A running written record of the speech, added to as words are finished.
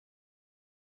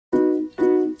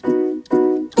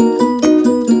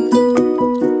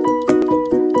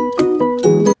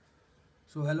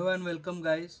So hello and welcome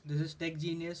guys, this is Tech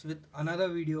Genius with another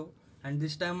video, and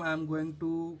this time I am going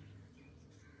to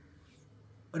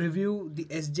review the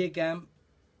SjCam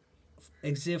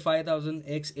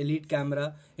SJ5000x Elite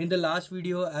camera. In the last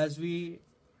video, as we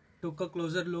took a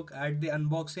closer look at the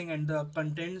unboxing and the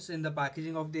contents in the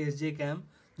packaging of the SjCam,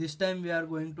 this time we are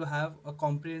going to have a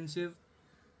comprehensive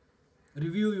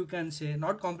review, you can say.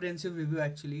 Not comprehensive review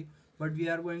actually, but we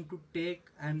are going to take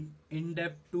an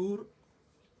in-depth tour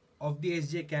of the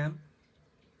SjCam,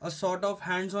 a sort of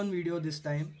hands-on video this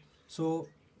time. So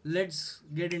let's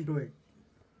get into it.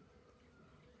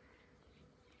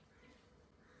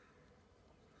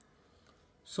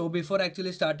 So before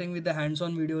actually starting with the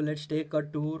hands-on video, let's take a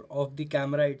tour of the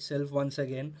camera itself once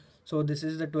again. So this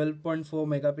is the 12.4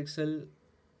 megapixel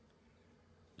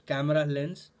camera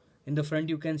lens. In the front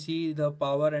you can see the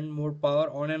power and mode, power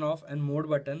on and off, and mode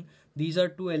button. These are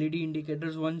two LED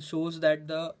indicators. One shows that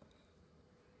the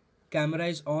camera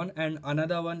is on and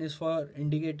another one is for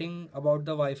indicating about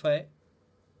the Wi-Fi,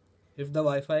 if the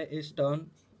Wi-Fi is turned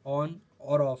on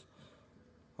or off.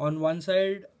 On one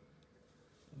side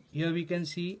here we can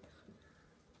see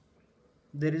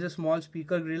there is a small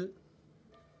speaker grill.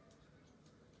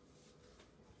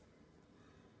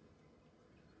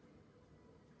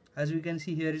 As we can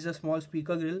see, here is a small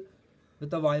speaker grill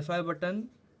with a Wi-Fi button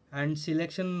and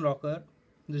selection rocker.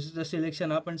 This is the selection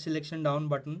up and selection down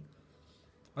button.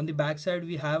 On the back side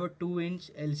we have a 2-inch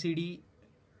LCD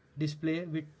display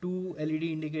with two LED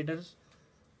indicators.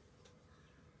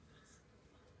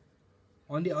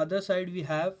 On the other side we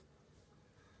have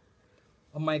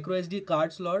a micro SD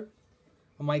card slot,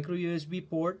 a micro USB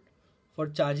port for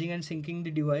charging and syncing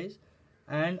the device,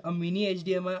 and a mini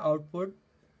HDMI output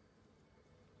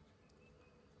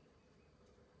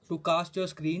to cast your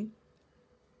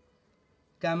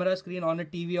camera screen on a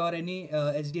TV or any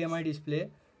HDMI display.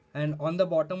 And on the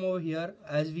bottom over here,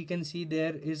 as we can see,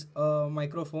 there is a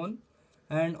microphone,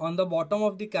 and on the bottom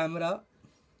of the camera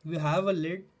we have a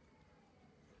lid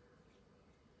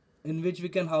in which we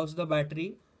can house the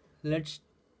battery. Let's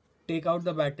take out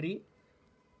the battery.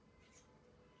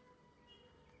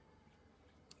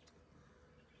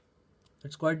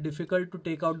 It's quite difficult to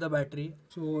take out the battery.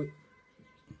 So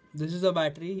this is the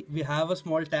battery. We have a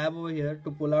small tab over here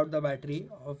to pull out the battery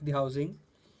of the housing.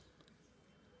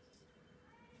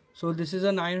 So this is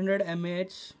a 900 mAh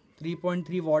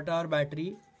 3.3 watt hour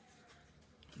battery.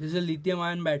 This is a lithium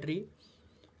ion battery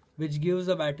which gives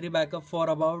the battery backup for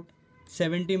about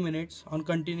 70 minutes on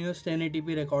continuous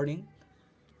 1080p recording.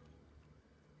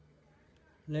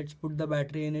 Let's put the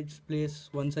battery in its place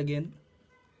once again.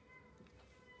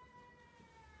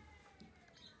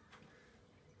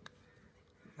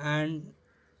 And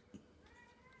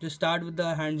just start with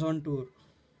the hands-on tour.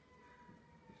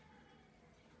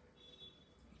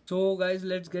 So guys,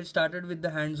 let's get started with the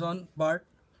hands-on part.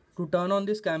 To turn on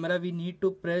this camera we need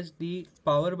to press the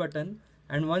power button,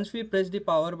 and once we press the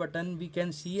power button we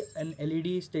can see an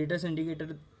LED status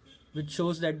indicator which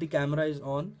shows that the camera is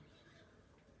on.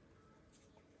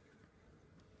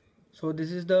 So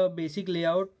this is the basic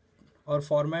layout or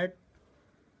format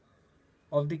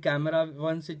of the camera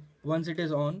once it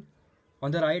is on.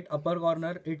 On the right upper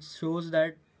corner it shows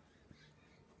that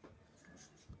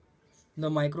the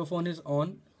microphone is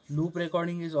on, loop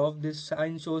recording is off. This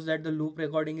sign shows that the loop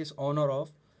recording is on or off.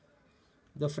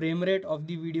 The frame rate of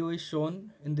the video is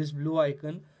shown in this blue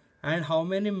icon, and how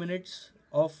many minutes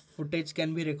of footage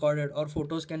can be recorded or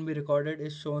photos can be recorded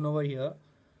is shown over here.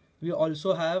 We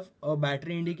also have a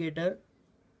battery indicator,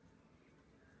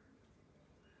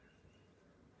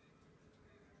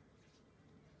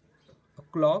 a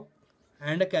clock,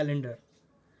 and a calendar.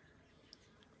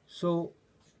 So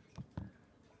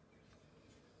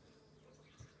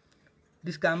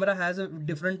this camera has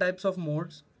different types of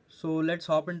modes, so let's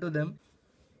hop into them.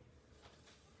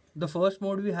 The first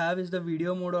mode we have is the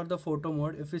video mode or the photo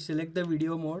mode. If we select the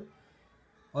video mode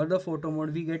or the photo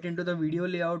mode, we get into the video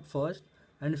layout first,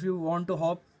 and if you want to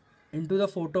hop into the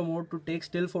photo mode to take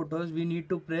still photos, we need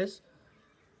to press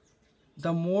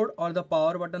the mode or the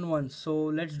power button once. So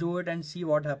let's do it and see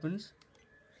what happens.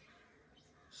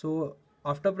 So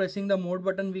after pressing the mode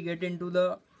button we get into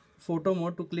the photo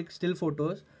mode to click still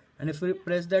photos, and if we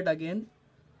press that again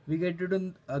we get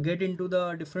into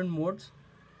the different modes.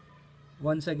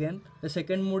 Once again, the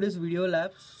second mode is video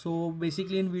lapse. So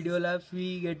basically in video lapse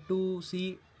we get to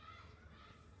see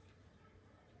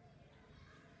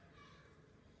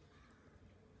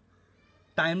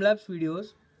time-lapse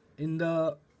videos. In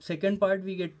the second part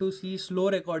we get to see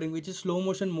slow recording, which is slow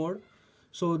motion mode.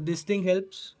 So this thing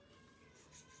helps.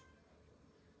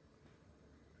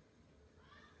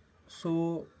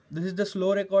 So this is the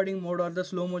slow recording mode or the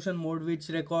slow motion mode, which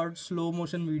records slow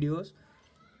motion videos.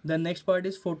 The next part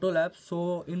is photo labs.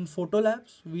 So in photo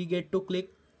labs, we get to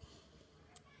click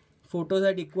photos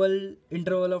at equal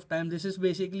interval of time. This is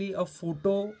basically a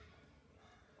photo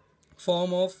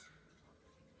form of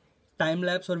time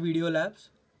lapse or video lapse.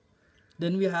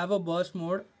 Then we have a burst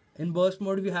mode. In burst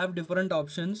mode, we have different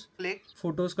options. Click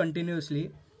photos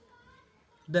continuously.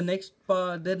 The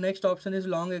next option is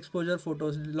long exposure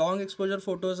photos. Long exposure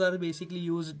photos are basically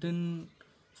used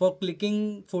for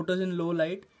clicking photos in low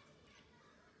light.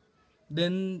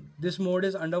 Then this mode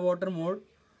is underwater mode.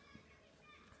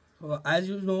 As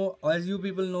you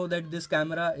people know that this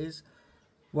camera is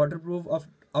waterproof of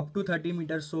up to 30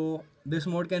 meters. So this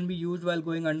mode can be used while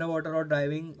going underwater or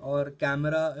diving or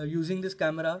using this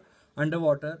camera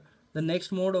underwater. The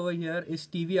next mode over here is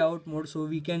TV out mode. So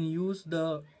we can use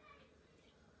the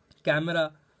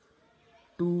camera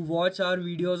to watch our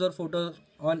videos or photos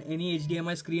on any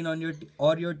HDMI screen on your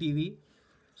TV.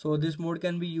 So this mode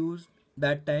can be used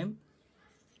that time.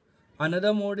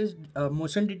 Another mode is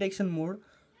motion detection mode.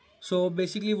 So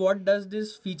basically what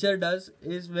this feature does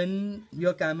is when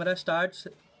your camera starts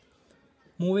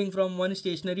moving from one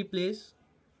stationary place,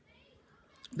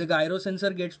 the gyro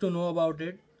sensor gets to know about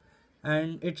it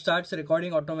and it starts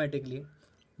recording automatically.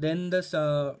 Then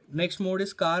the next mode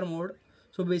is car mode.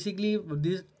 So basically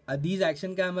these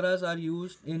action cameras are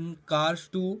used in cars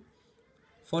too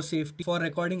for safety, for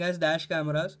recording as dash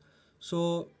cameras.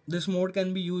 So this mode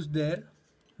can be used there.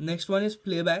 Next one is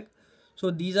playback. So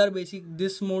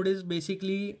this mode is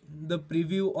basically the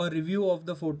preview or review of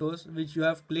the photos which you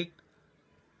have clicked.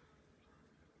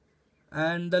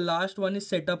 And the last one is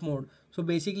setup mode. So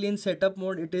basically in setup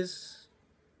mode, it is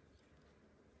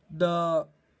the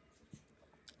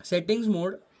settings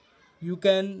mode. You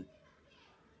can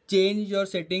change your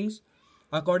settings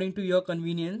according to your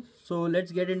convenience. So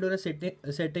let's get into the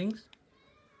settings.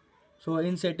 So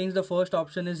in settings, the first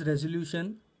option is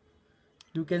resolution.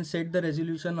 You can set the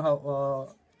resolution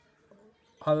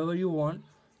however you want.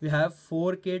 We have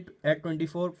 4K at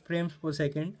 24 frames per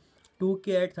second,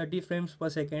 2K at 30 frames per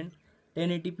second,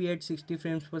 1080p at 60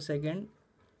 frames per second,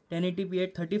 1080p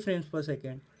at 30 frames per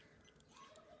second,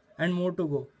 and more to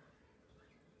go.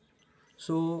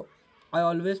 So I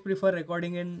always prefer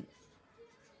recording in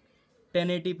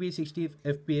 1080p 60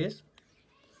 fps.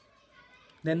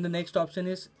 Then the next option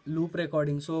is loop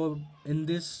recording. So in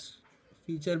this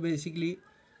feature, basically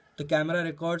the camera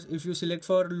records. If you select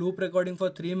for loop recording for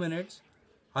 3 minutes,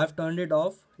 I've turned it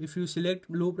off. If you select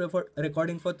loop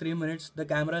recording for 3 minutes, the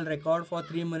camera will record for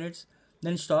 3 minutes,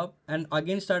 then stop and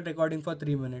again start recording for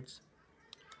 3 minutes.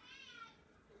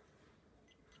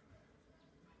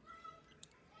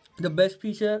 The best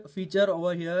feature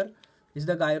over here is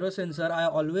the gyro sensor. I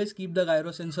always keep the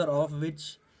gyro sensor off,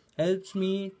 which helps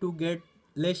me to get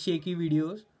less shaky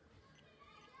videos.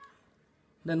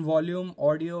 Then volume,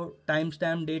 audio,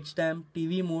 timestamp, date stamp,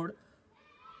 TV mode.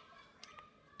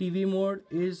 TV mode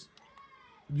is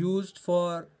used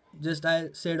for, just I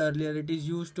said earlier, it is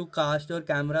used to cast your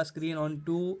camera screen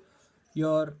onto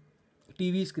your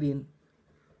TV screen.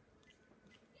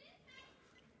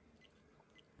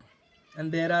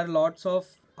 And there are lots of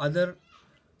other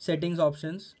settings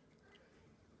options.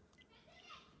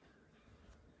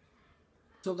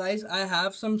 So guys, I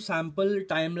have some sample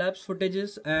time-lapse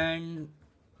footages and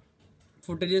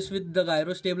footages with the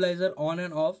gyro stabilizer on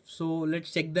and off. So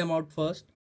let's check them out first.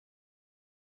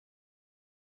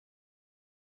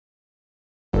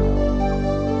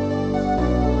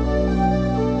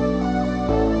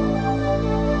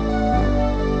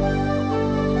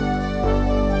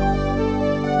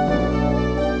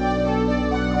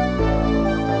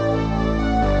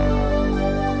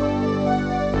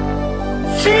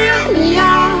 Fill me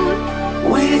out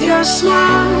with your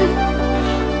smile.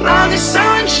 Now the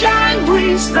sunshine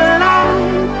brings the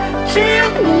light.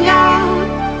 Fill me out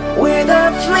with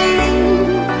a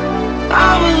flame.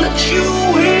 I will let you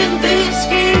in this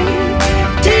game.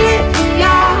 Take me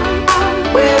out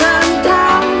when I'm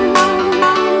down.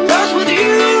 'Cause with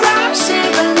you I'm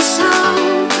safe and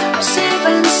sound. Safe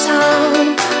and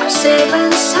sound. Safe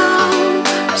and sound.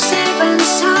 Safe and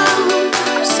sound.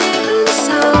 Safe and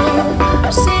sound.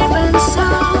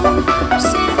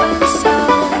 Safe and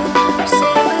sound.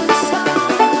 Safe and sound.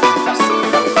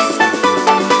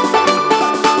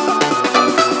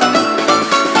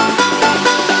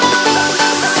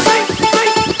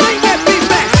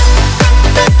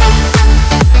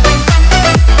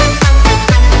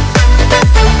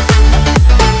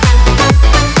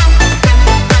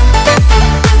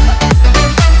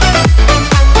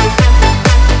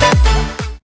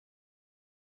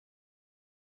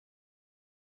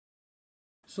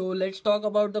 So let's talk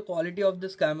about the quality of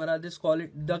this camera.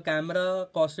 The camera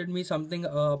costed me something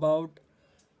about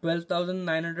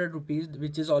 12,900 rupees,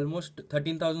 which is almost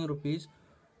 13,000 rupees.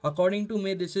 According to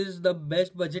me, this is the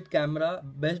best budget camera,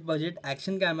 best budget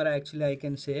action camera actually, I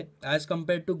can say. As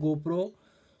compared to GoPro,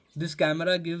 this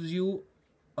camera gives you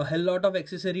a hell lot of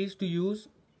accessories to use.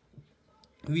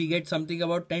 We get something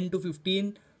about 10 to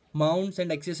 15 mounts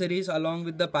and accessories along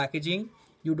with the packaging.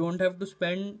 You don't have to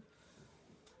spend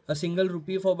a single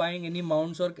rupee for buying any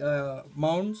mounts.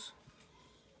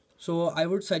 So I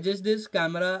would suggest this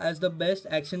camera as the best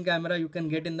action camera you can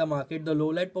get in the market. The low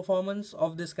light performance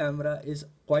of this camera is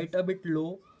quite a bit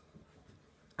low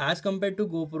as compared to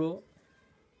GoPro,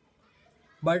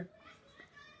 but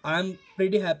I'm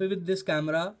pretty happy with this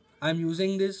camera. I'm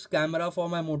using this camera for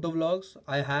my motovlogs.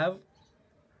 I have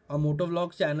a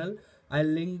motovlog channel. I'll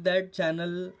link that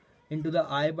channel into the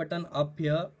I button up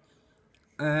here.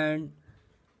 And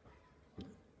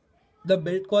the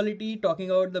build quality, talking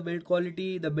about the build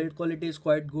quality is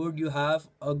quite good. You have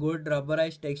a good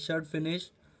rubberized textured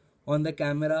finish on the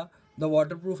camera. The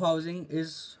waterproof housing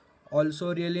is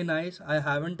also really nice. I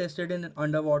haven't tested in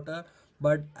underwater,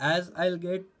 but as I'll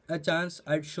get a chance,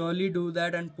 I'd surely do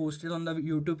that and post it on the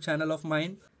YouTube channel of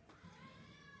mine.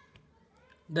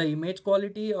 The image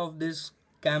quality of this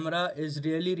camera is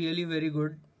really very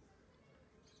good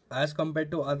as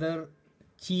compared to other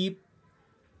cheap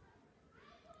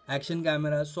action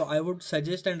cameras. So I would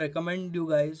suggest and recommend you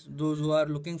guys, those who are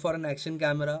looking for an action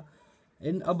camera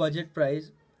in a budget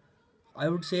price, I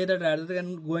would say that rather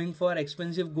than going for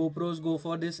expensive GoPros, go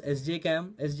for this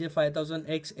SjCam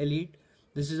SJ5000x Elite.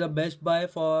 This is a best buy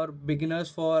for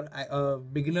beginners,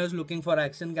 beginners looking for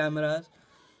action cameras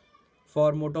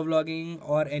for motovlogging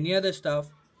or any other stuff.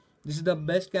 This is the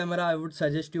best camera I would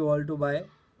suggest you all to buy.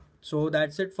 So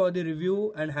that's it for the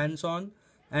review and hands-on.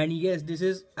 And yes, this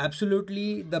is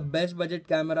absolutely the best budget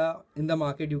camera in the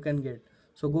market you can get.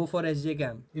 So go for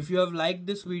SjCam. If you have liked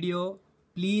this video,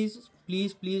 please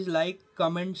like,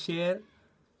 comment, share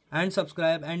and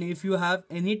subscribe. And if you have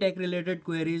any tech related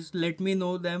queries, let me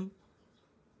know them.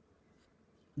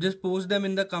 Just post them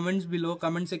in the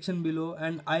comment section below,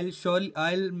 and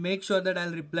I'll make sure that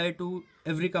I'll reply to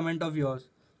every comment of yours.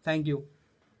 Thank you.